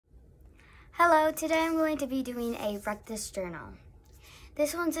Hello, today I'm going to be doing a Wreck This journal.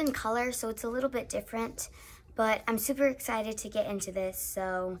 This one's in color, so it's a little bit different, but I'm super excited to get into this,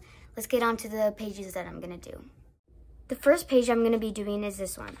 so let's get on to the pages that I'm going to do. The first page I'm going to be doing is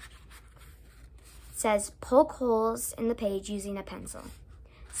this one. It says, poke holes in the page using a pencil.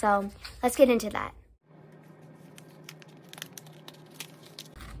 So let's get into that.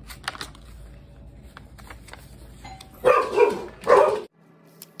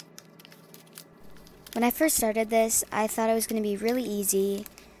 When I first started this, I thought it was going to be really easy,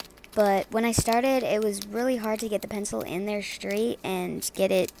 but when I started, it was really hard to get the pencil in there straight and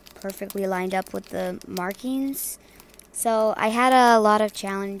get it perfectly lined up with the markings. So I had a lot of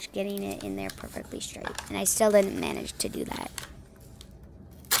challenge getting it in there perfectly straight, and I still didn't manage to do that.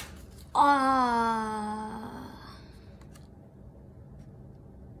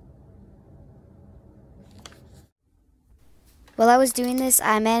 While I was doing this,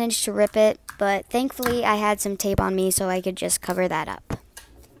 I managed to rip it, but thankfully I had some tape on me so I could just cover that up.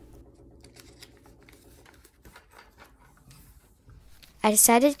 I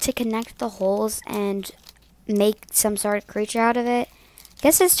decided to connect the holes and make some sort of creature out of it.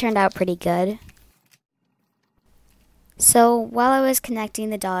 Guess this turned out pretty good. So while I was connecting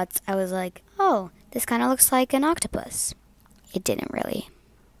the dots, I was like, oh, this kind of looks like an octopus. It didn't really.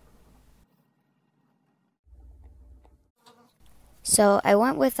 So I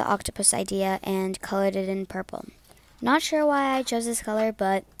went with the octopus idea and colored it in purple. Not sure why I chose this color,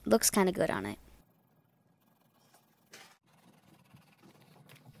 but looks kind of good on it.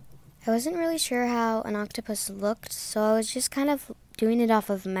 I wasn't really sure how an octopus looked, so I was just kind of doing it off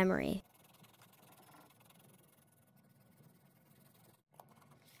of memory.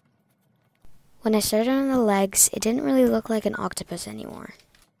 When I started on the legs, it didn't really look like an octopus anymore.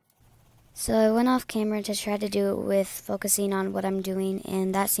 So I went off camera to try to do it with focusing on what I'm doing,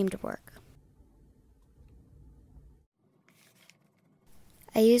 and that seemed to work.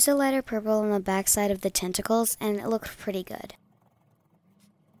 I used a lighter purple on the backside of the tentacles, and it looked pretty good.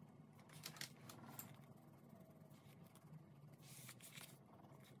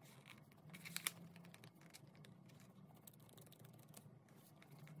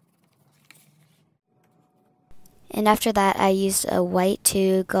 And after that, I used a white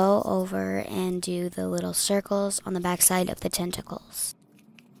to go over and do the little circles on the backside of the tentacles.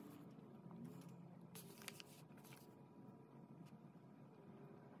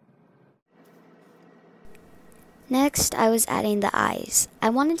 Next, I was adding the eyes. I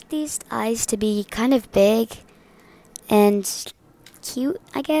wanted these eyes to be kind of big and cute,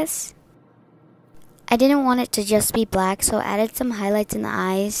 I guess. I didn't want it to just be black, so I added some highlights in the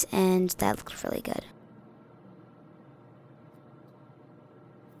eyes, and that looked really good.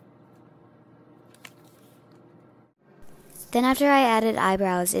 Then after I added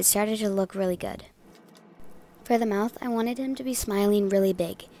eyebrows, it started to look really good. For the mouth, I wanted him to be smiling really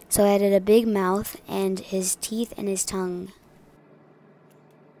big, so I added a big mouth and his teeth and his tongue.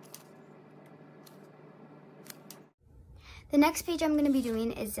 The next page I'm going to be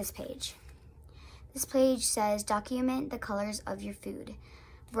doing is this page. This page says, document the colors of your food.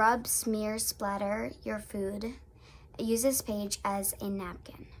 Rub, smear, splatter your food. Use this page as a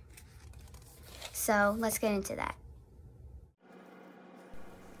napkin. So let's get into that.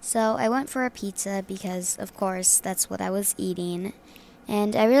 So I went for a pizza because, of course, that's what I was eating,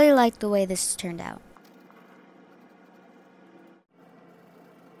 and I really liked the way this turned out.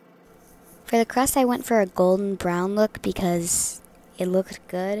 For the crust, I went for a golden brown look because it looked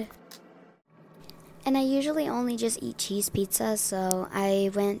good. And I usually only just eat cheese pizza, so I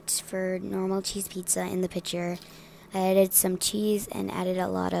went for normal cheese pizza in the picture. I added some cheese and added a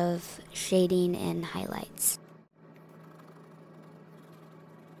lot of shading and highlights.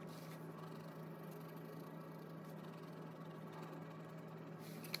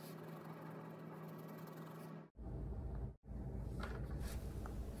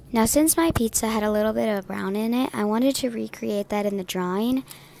 Now, since my pizza had a little bit of brown in it, I wanted to recreate that in the drawing.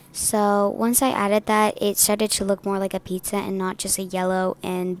 So once I added that, it started to look more like a pizza and not just a yellow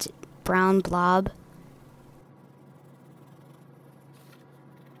and brown blob.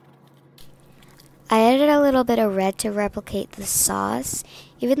 I added a little bit of red to replicate the sauce.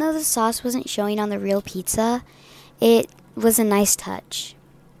 Even though the sauce wasn't showing on the real pizza, it was a nice touch.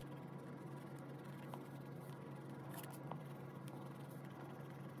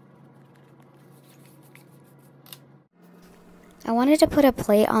 I wanted to put a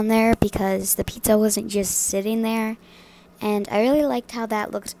plate on there because the pizza wasn't just sitting there, and I really liked how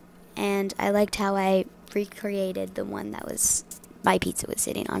that looked, and I liked how I recreated the one that was my pizza was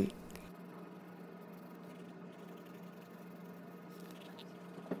sitting on.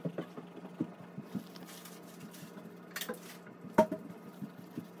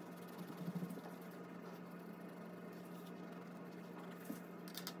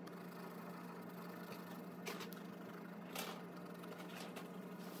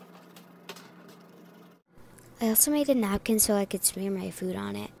 I also made a napkin so I could smear my food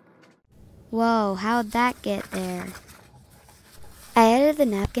on it. Whoa, how'd that get there? I added the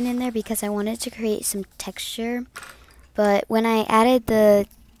napkin in there because I wanted to create some texture, but when I added the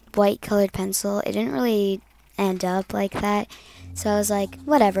white colored pencil, it didn't really end up like that. So I was like,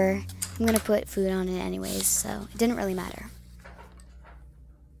 whatever, I'm gonna put food on it anyways, so it didn't really matter.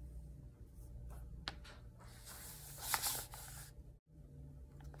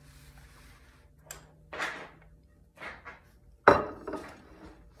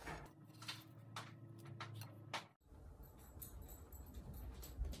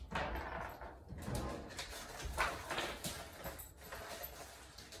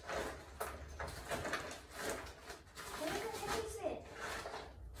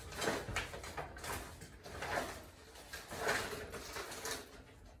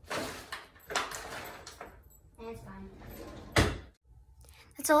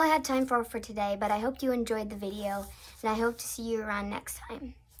 That's all I had time for today, but I hope you enjoyed the video, and I hope to see you around next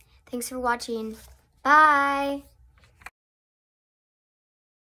time. Thanks for watching. Bye!